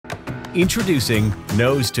Introducing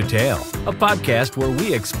Nose to Tail, a podcast where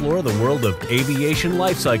we explore the world of aviation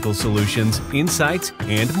lifecycle solutions, insights,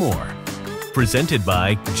 and more. Presented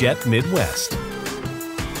by Jet Midwest.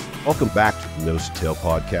 Welcome back to the Nose to Tail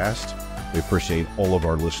podcast. We appreciate all of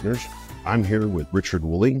our listeners. I'm here with Richard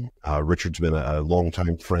Woolley. Richard's been a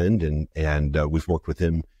longtime friend, and we've worked with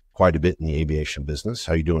him quite a bit in the aviation business.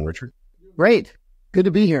 How you doing, Richard? Great. Good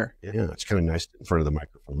to be here. Yeah, it's kind of nice in front of the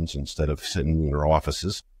microphones instead of sitting in your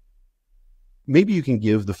offices. Maybe you can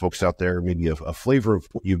give the folks out there maybe a flavor of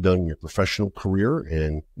what you've done in your professional career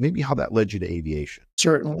and maybe how that led you to aviation.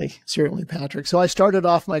 Certainly, Patrick. So I started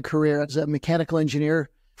off my career as a mechanical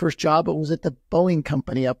engineer. First job, it was at the Boeing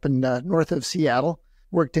company up in north of Seattle.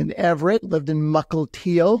 Worked in Everett, lived in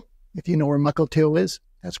Mukilteo. If you know where Mukilteo is,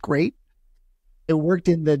 that's great. I worked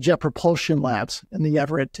in the jet propulsion labs in the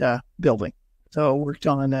Everett building. So I worked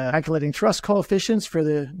on calculating thrust coefficients for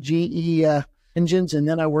the GE engines, and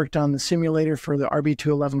then I worked on the simulator for the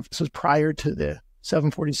RB211. This was prior to the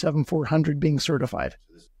 747-400 being certified.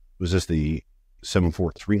 Was this the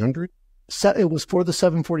 747-300? It was for the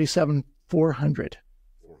 747-400.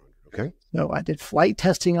 Okay. So I did flight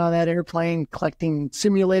testing on that airplane, collecting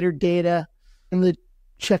simulator data, and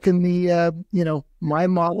checking the, my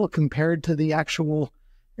model compared to the actual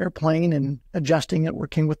airplane and adjusting it,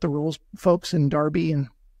 working with the rules folks in Darby, and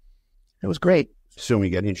it was great. So you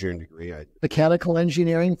got an engineering degree. Mechanical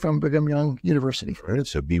engineering from Brigham Young University. All right,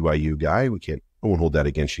 so BYU guy. I won't hold that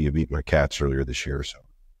against you. You beat my cats earlier this year.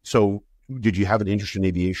 So did you have an interest in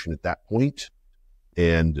aviation at that point?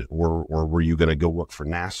 Or were you going to go work for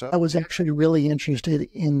NASA? I was actually really interested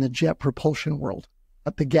in the jet propulsion world.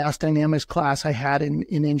 At the gas dynamics class I had in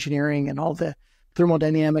engineering and all the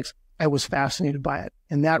thermodynamics, I was fascinated by it.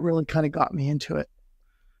 And that really kind of got me into it.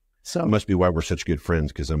 So it must be why we're such good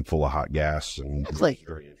friends, because I'm full of hot gas and like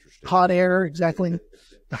very interesting. Hot air, exactly.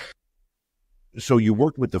 So you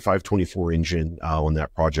worked with the 524 engine on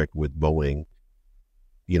that project with Boeing.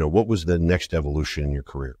 What was the next evolution in your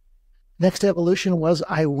career? Next evolution was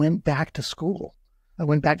I went back to school. I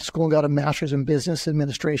went back to school and got a master's in business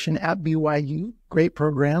administration at BYU. Great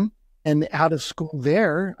program. And out of school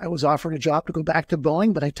there, I was offered a job to go back to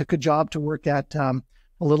Boeing, but I took a job to work at a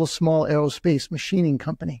little small aerospace machining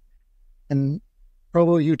company in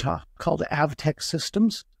Provo, Utah, called Avtech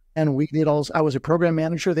Systems. And I was a program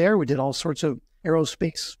manager there. We did all sorts of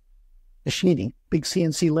aerospace machining, big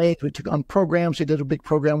CNC lathes. We took on programs. We did a big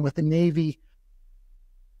program with the Navy.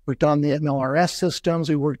 Worked on the MLRS systems.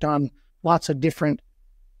 We worked on lots of different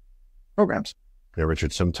programs. Yeah,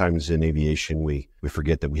 Richard, sometimes in aviation, we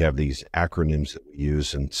forget that we have these acronyms that we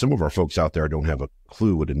use, and some of our folks out there don't have a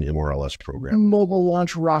clue what an MRLS program. Mobile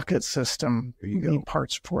Launch Rocket System,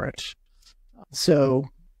 parts for it. So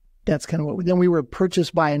that's kind of then we were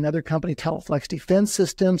purchased by another company, Teleflex Defense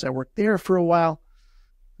Systems. I worked there for a while.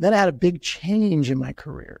 Then I had a big change in my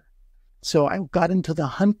career. So I got into the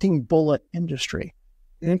hunting bullet industry.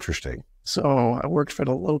 Interesting. So I worked for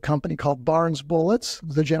a little company called Barnes Bullets,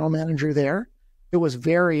 the general manager there. It was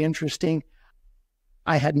very interesting.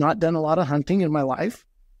 I had not done a lot of hunting in my life,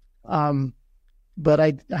 but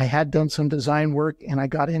I had done some design work, and I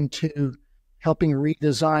got into helping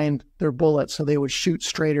redesign their bullets so they would shoot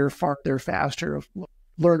straighter, farther, faster.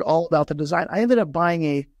 Learned all about the design. I ended up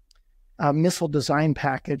buying a missile design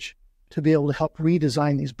package to be able to help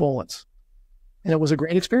redesign these bullets, and it was a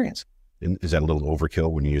great experience. And is that a little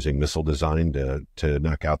overkill when you're using missile design to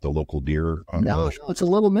knock out the local deer? No, it's a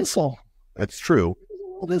little missile. That's true. It's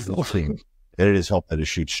a little missile. And it is helped that it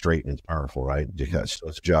shoots straight and it's powerful, right? So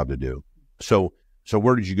it's a job to do. So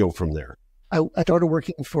where did you go from there? I started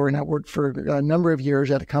working and I worked for a number of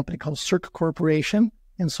years at a company called Circ Corporation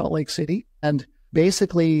in Salt Lake City. And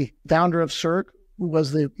basically, founder of Circ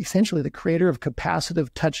was essentially the creator of capacitive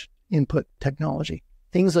touch input technology,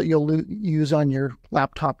 things that you'll use on your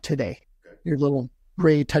laptop today. Your little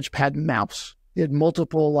gray touchpad mouse. It had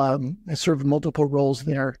multiple, I served multiple roles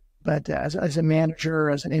there, but as a manager,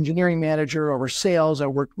 as an engineering manager over sales, I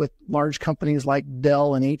worked with large companies like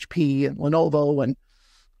Dell and HP and Lenovo. And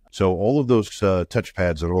so all of those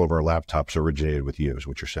touchpads on all of our laptops originated with you, is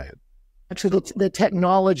what you're saying? Actually, the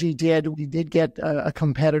technology did. We did get a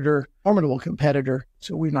competitor, formidable competitor,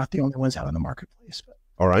 so we're not the only ones out in the marketplace.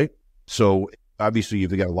 All right. So obviously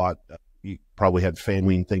you've got a lot. You probably had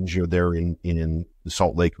family and things. You're there in the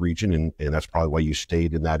Salt Lake region, and that's probably why you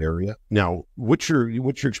stayed in that area. Now, what's your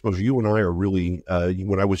exposure? You and I are really,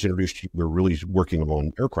 when I was introduced to you, we were really working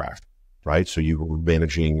on aircraft, right? So you were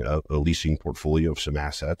managing a leasing portfolio of some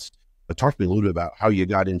assets. But talk to me a little bit about how you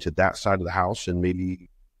got into that side of the house and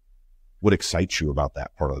maybe what excites you about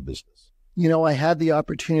that part of the business. I had the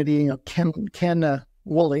opportunity, Ken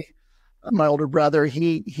Woolley, my older brother,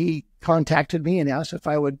 he contacted me and asked if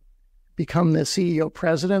I would become the CEO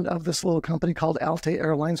president of this little company called Alta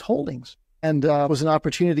Airlines Holdings. And it was an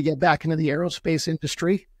opportunity to get back into the aerospace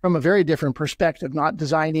industry from a very different perspective, not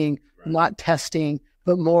designing, not testing,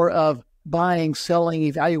 but more of buying, selling,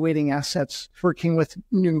 evaluating assets, working with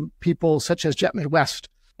new people such as Jet Midwest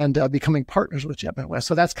and becoming partners with Jet Midwest.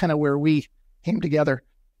 So that's kind of where we came together.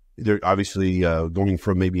 They're obviously going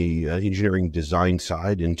from maybe engineering design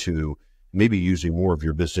side into maybe using more of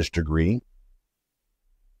your business degree.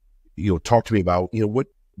 Talk to me about, what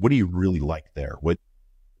do you really like there?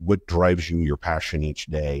 What drives you, your passion each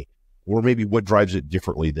day? Or maybe what drives it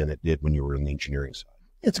differently than it did when you were in the engineering side?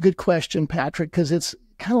 It's a good question, Patrick, because it's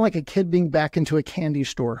kind of like a kid being back into a candy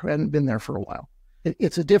store who hadn't been there for a while.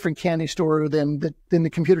 It's a different candy store than the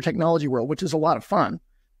computer technology world, which is a lot of fun,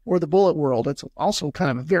 or the bullet world. It's also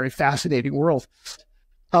kind of a very fascinating world.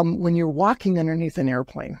 When you're walking underneath an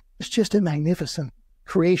airplane, it's just a magnificent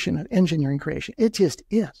creation, an engineering creation. It just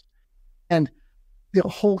is. And the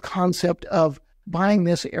whole concept of buying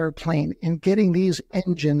this airplane and getting these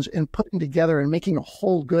engines and putting together and making a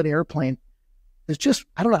whole good airplane is just,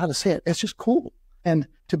 I don't know how to say it. It's just cool. And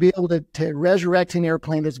to be able to resurrect an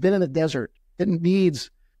airplane that's been in the desert, it needs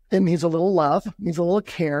a little love, needs a little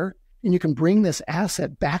care, and you can bring this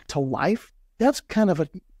asset back to life. That's kind of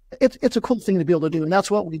it's a cool thing to be able to do. And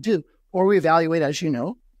that's what we do. Or we evaluate, as you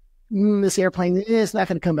know, this airplane is not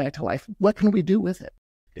going to come back to life. What can we do with it?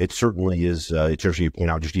 It certainly is. It's actually, you point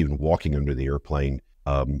out, just even walking under the airplane.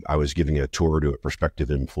 I was giving a tour to a prospective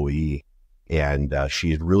employee, and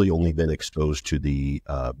she had really only been exposed to the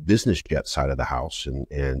business jet side of the house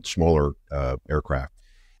and smaller aircraft.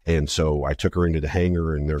 And so I took her into the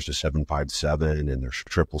hangar, and there's a 757 and there's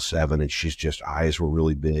 777, and she's just, eyes were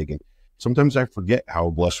really big. And sometimes I forget how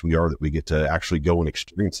blessed we are that we get to actually go and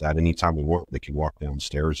experience that anytime we want. They can walk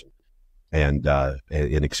downstairs and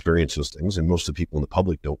experience those things. And most of the people in the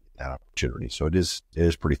public don't get that opportunity. So it is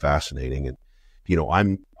pretty fascinating. And,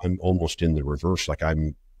 I'm almost in the reverse. Like I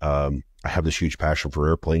have this huge passion for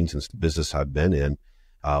airplanes, and it's the business I've been in.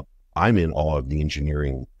 I'm in awe of the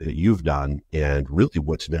engineering that you've done and really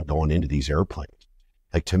what's been going into these airplanes.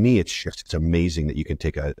 Like, to me, it's amazing that you can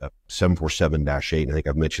take a 747-8, and I think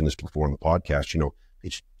I've mentioned this before on the podcast,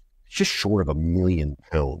 it's just short of 1 million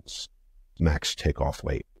pounds max takeoff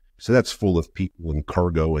weight. So that's full of people and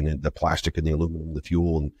cargo and the plastic and the aluminum, the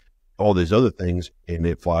fuel and all these other things. And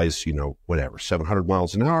it flies, 700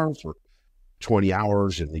 miles an hour for 20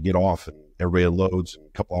 hours, and they get off and everybody unloads. And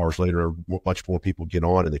a couple hours later, much more people get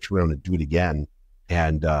on and they turn around and do it again.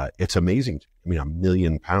 And it's amazing. I mean, 1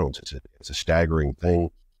 million pounds. It's a staggering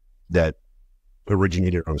thing that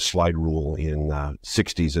originated on a slide rule in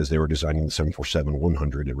 60s as they were designing the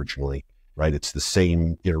 747-100 originally, right? It's the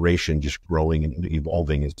same iteration, just growing and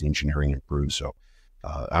evolving as the engineering improves. So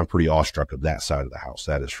I'm pretty awestruck of that side of the house.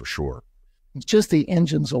 That is for sure. It's just the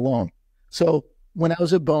engines alone. So when I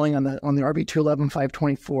was at Boeing on the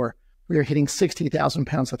RB211-524, we were hitting 60,000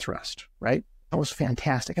 pounds of thrust, right? That was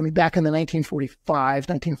fantastic. I mean, back in the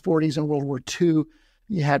 1940s and World War II,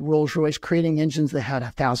 you had Rolls-Royce creating engines that had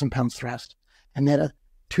 1,000 pounds thrust, and then a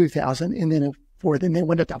 2,000, and then a 4,000, and then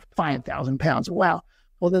went up to 5,000 pounds. Wow.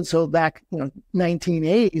 Well, then so back,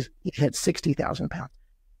 1980s, you hit 60,000 pounds.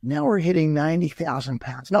 Now we're hitting 90,000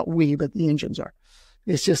 pounds. Not we, but the engines are.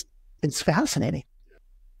 It's fascinating.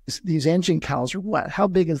 These engine cowls are what? How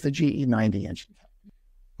big is the GE90 engine?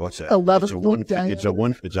 What's that? 11. It's a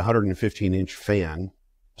 115-inch fan.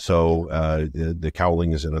 So the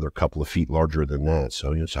cowling is another couple of feet larger than that.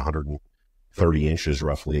 So it's 130 inches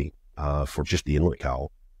roughly for just the inlet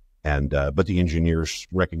cowl. And but the engineers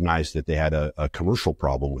recognized that they had a commercial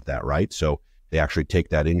problem with that, right? So they actually take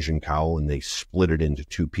that engine cowl and they split it into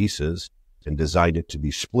two pieces and designed it to be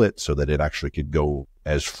split so that it actually could go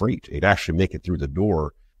as freight. It'd actually make it through the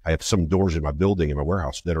door. I have some doors in my building, in my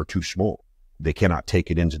warehouse, that are too small. They cannot take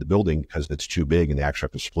it into the building because it's too big, and they actually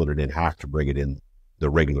have to split it in half to bring it in the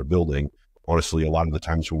regular building. Honestly, a lot of the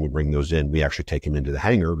times when we bring those in, we actually take them into the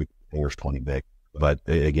hangar because the hangar's 20 big. But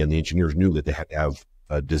again, the engineers knew that they had to have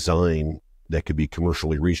a design that could be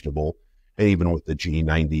commercially reasonable. And even with the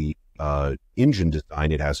GE90 engine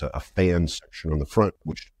design, it has a fan section on the front,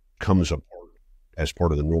 which comes apart as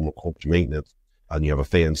part of the normal corpse maintenance. And you have a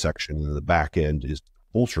fan section, and the back end is the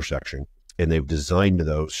bolster section. And they've designed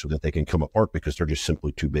those so that they can come apart because they're just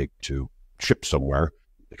simply too big to ship somewhere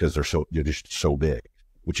because they're just so big,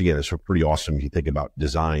 which again is pretty awesome. If you think about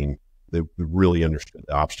design, they really understood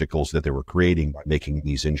the obstacles that they were creating by making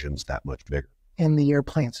these engines that much bigger. And the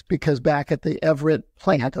airplanes, because back at the Everett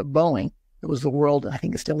plant at Boeing, it was I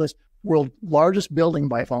think it still is, world's largest building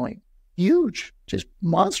by volume. Huge, just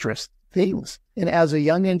monstrous. things. And as a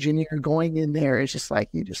young engineer going in there, it's just like,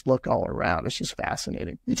 you just look all around. It's just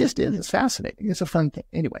fascinating. It just is. It's fascinating. It's a fun thing.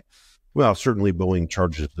 Anyway. Well, certainly Boeing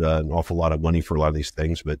charges an awful lot of money for a lot of these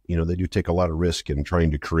things, but they do take a lot of risk in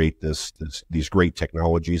trying to create these great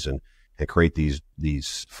technologies and create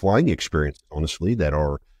these flying experiences, honestly, that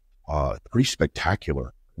are pretty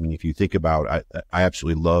spectacular. I mean, if you think about, I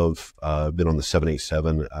absolutely love, I've been on the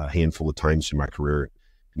 787 a handful of times in my career.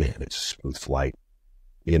 Man, it's a smooth flight,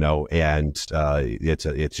 and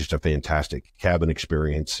it's just a fantastic cabin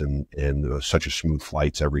experience and such a smooth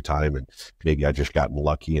flights every time. And maybe I just gotten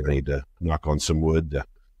lucky and I need to knock on some wood.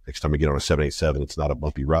 Next time I get on a 787, it's not a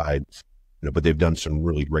bumpy ride, but they've done some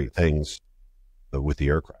really great things with the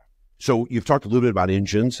aircraft. So you've talked a little bit about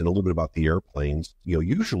engines and a little bit about the airplanes.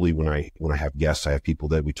 Usually when I have guests, I have people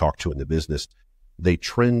that we talk to in the business, they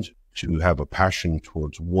trend to have a passion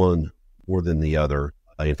towards one more than the other.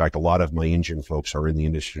 In fact, a lot of my engine folks are in the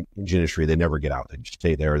engine industry. They never get out. They just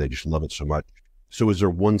stay there. They just love it so much. So is there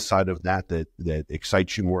one side of that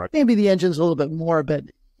excites you more? Maybe the engine's a little bit more, but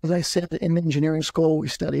as I said, in engineering school, we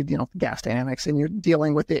studied, gas dynamics, and you're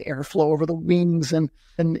dealing with the airflow over the wings and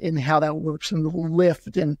how that works and the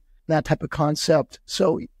lift and that type of concept.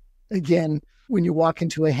 So again, when you walk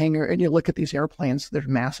into a hangar and you look at these airplanes, they're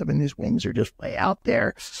massive and these wings are just way out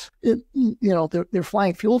there. They're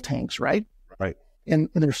flying fuel tanks, right? Right. And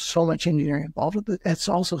there's so much engineering involved with it. It's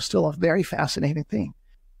also still a very fascinating thing.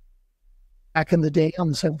 Back in the day on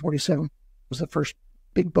the 747 was the first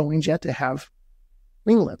big Boeing jet to have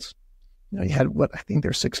winglets. You had what I think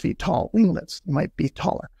they're 6 feet tall winglets. They might be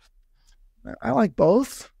taller. I like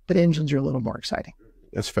both, but engines are a little more exciting.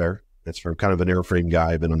 That's fair. I'm kind of an airframe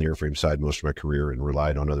guy. I've been on the airframe side most of my career and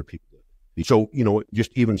relied on other people. So,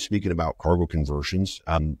 just even speaking about cargo conversions,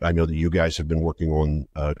 I know that you guys have been working on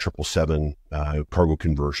 777 cargo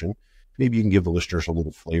conversion. Maybe you can give the listeners a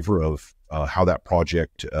little flavor of how that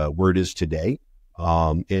project, where it is today,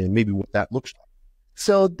 and maybe what that looks like.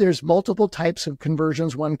 So there's multiple types of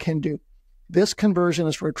conversions one can do. This conversion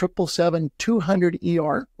is for a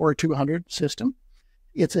 777-200ER or a 200 system.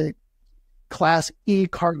 It's a Class E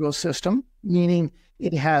cargo system, meaning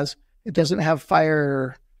it doesn't have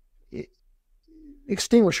fire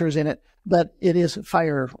extinguishers in it, but it is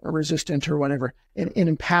fire resistant or whatever, and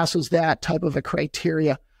it passes that type of a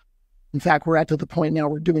criteria. In fact, we're at to the point now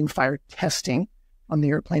we're doing fire testing on the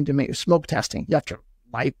airplane to make smoke testing. You have to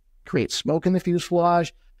create smoke in the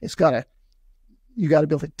fuselage. You got to be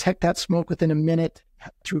able to detect that smoke within a minute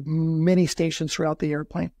through many stations throughout the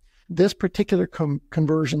airplane. This particular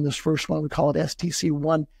conversion, this first one, we call it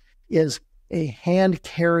STC1, is a hand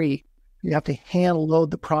carry. You have to hand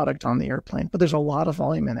load the product on the airplane, but there's a lot of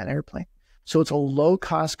volume in that airplane. So it's a low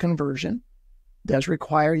cost conversion. It does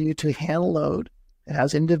require you to hand load. It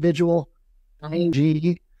has individual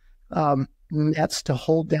ING nets to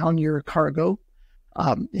hold down your cargo.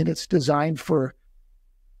 And it's designed for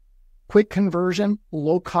quick conversion,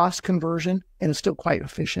 low cost conversion, and it's still quite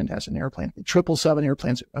efficient as an airplane. The 777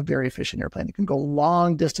 airplane's a very efficient airplane. It can go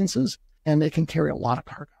long distances and it can carry a lot of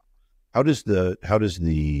cargo. How does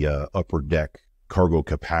the upper deck cargo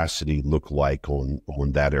capacity look like on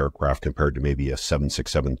that aircraft compared to maybe a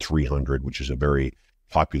 767-300, which is a very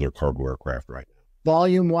popular cargo aircraft right now?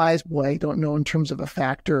 Volume wise, boy, I don't know in terms of a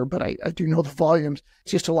factor, but I do know the volumes.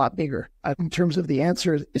 It's just a lot bigger. In terms of the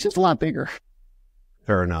answer, it's just a lot bigger.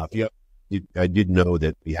 Fair enough. Yep. I did know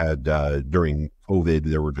that we had, during COVID,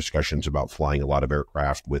 there were discussions about flying a lot of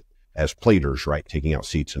aircraft as platers, right? Taking out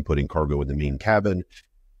seats and putting cargo in the main cabin.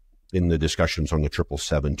 In the discussions on the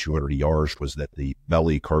 777-200ERs was that the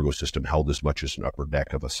belly cargo system held as much as an upper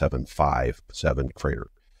deck of a 757 freighter,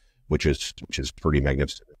 which is pretty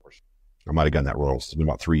magnificent. Of course, I might have gotten that wrong. It's been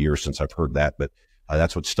about 3 years since I've heard that, but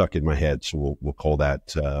that's what stuck in my head. So we'll call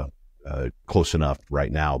that close enough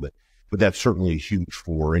right now. But that's certainly huge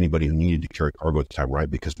for anybody who needed to carry cargo at the time, right?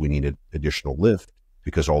 Because we needed additional lift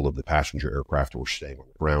because all of the passenger aircraft were staying on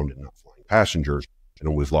the ground and not flying passengers.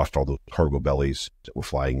 And we've lost all those cargo bellies that were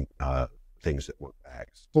flying things that weren't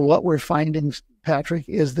bags. Well, what we're finding, Patrick,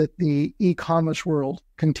 is that the e-commerce world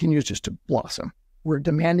continues just to blossom. We're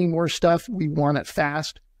demanding more stuff. We want it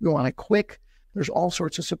fast. We want it quick. There's all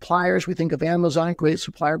sorts of suppliers. We think of Amazon, great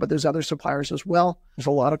supplier, but there's other suppliers as well. There's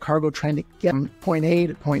a lot of cargo trying to get from point A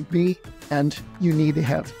to point B, and you need to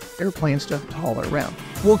have airplanes to haul it around.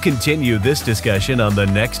 We'll continue this discussion on the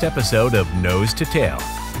next episode of Nose to Tail,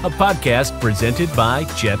 a podcast presented by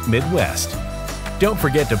Jet Midwest. Don't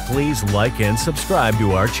forget to please like and subscribe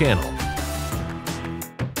to our channel.